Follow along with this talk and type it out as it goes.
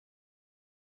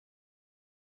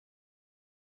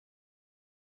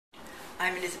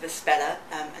I'm Elizabeth Speller,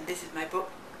 and this is my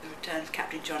book, The Return of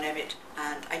Captain John Emmett,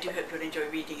 and I do hope you'll enjoy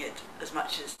reading it as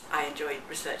much as I enjoyed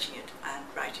researching it and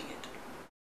writing it.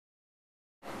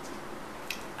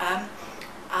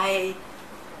 I've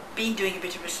been doing a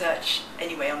bit of research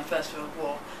anyway on the First World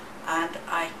War, and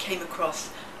I came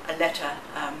across a letter,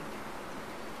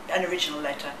 an original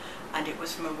letter, and it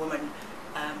was from a woman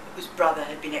whose brother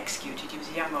had been executed. He was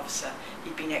a young officer.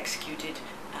 He'd been executed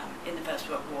in the First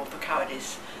World War for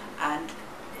cowardice, and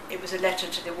it was a letter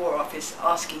to the War Office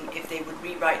asking if they would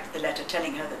rewrite the letter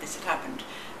telling her that this had happened,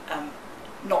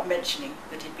 not mentioning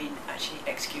that he'd been actually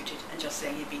executed and just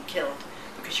saying he'd been killed,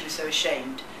 because she was so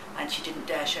ashamed and she didn't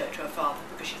dare show it to her father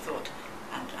because she thought,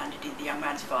 and indeed the young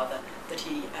man's father, that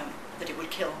it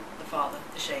would kill the father,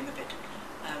 the shame of it.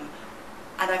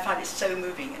 And I found it so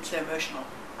moving and so emotional.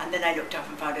 And then I looked up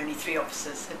and found only 3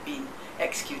 officers had been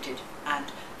executed, and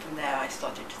from there I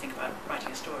started to think about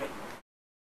writing a story.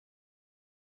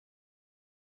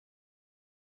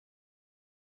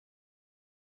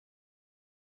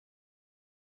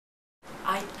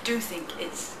 I do think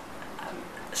it's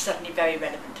certainly very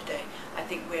relevant today. I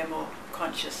think we're more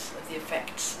conscious of the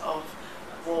effects of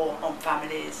war on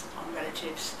families, on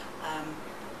relatives,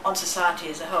 on society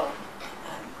as a whole.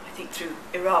 I think through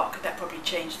Iraq that probably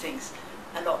changed things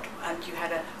a lot, and you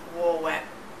had a war where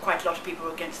quite a lot of people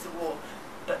were against the war,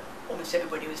 but almost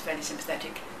everybody was fairly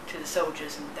sympathetic to the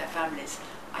soldiers and their families.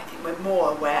 I think we're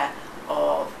more aware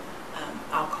of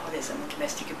alcoholism,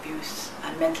 domestic abuse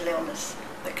and mental illness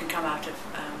that can come out of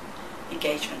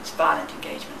engagements, violent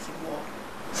engagements in war.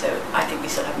 So I think we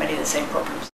still have many of the same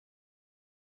problems.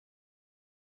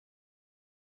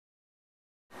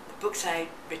 The books I'd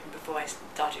written before I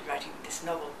started writing this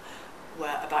novel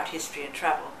were about history and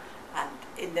travel, and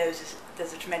in those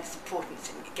there's a tremendous importance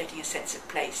in getting a sense of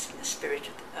place and the spirit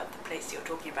of the place you're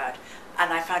talking about.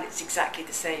 And I found it's exactly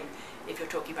the same if you're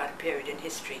talking about a period in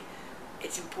history.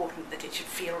 It's important that it should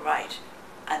feel right,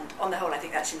 and on the whole I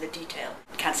think that's in the detail.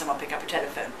 Can someone pick up a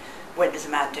telephone? When does a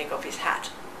man take off his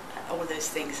hat? All those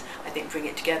things I think bring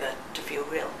it together to feel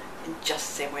real, in just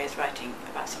the same way as writing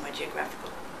about somewhere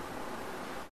geographical.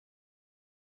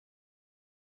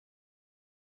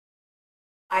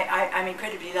 I'm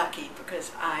incredibly lucky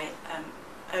because I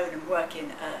own and work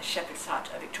in a shepherd's hut,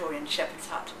 a Victorian shepherd's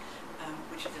hut,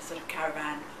 which is a sort of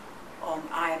caravan on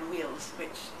iron wheels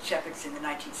which shepherds in the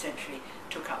 19th century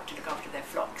took up to look after their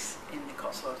flocks in the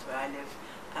Cotswolds where I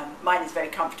live. Mine is very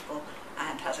comfortable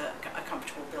and has a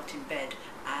comfortable built-in bed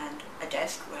and a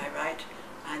desk where I write,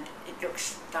 and it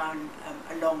looks down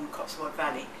a long Cotswold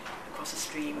valley across a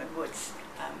stream and woods,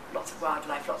 lots of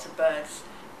wildlife, lots of birds,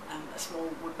 a small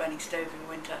wood-burning stove in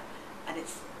winter, and it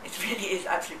really is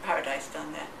absolute paradise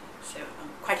down there. So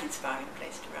quite an inspiring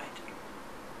place to write.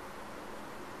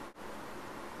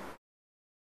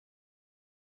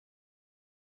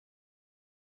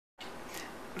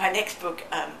 My next book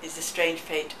is The Strange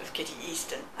Fate of Kitty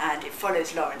Easton, and it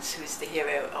follows Laurence, who is the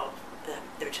hero of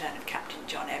the Return of Captain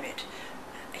John Emmett.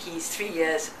 He's 3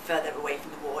 years further away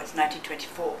from the war. It's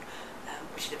 1924,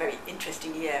 which is a very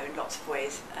interesting year in lots of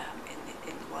ways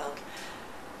in the world.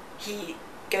 He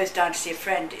goes down to see a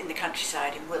friend in the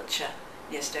countryside in Wiltshire,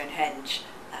 near Stonehenge,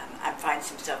 and finds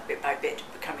himself bit by bit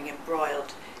becoming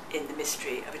embroiled in the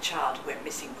mystery of a child who went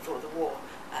missing before the war,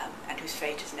 and whose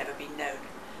fate has never been known.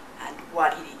 And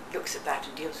while he looks at that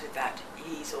and deals with that,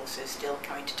 he's also still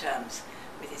coming to terms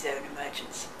with his own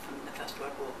emergence from the First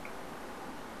World War.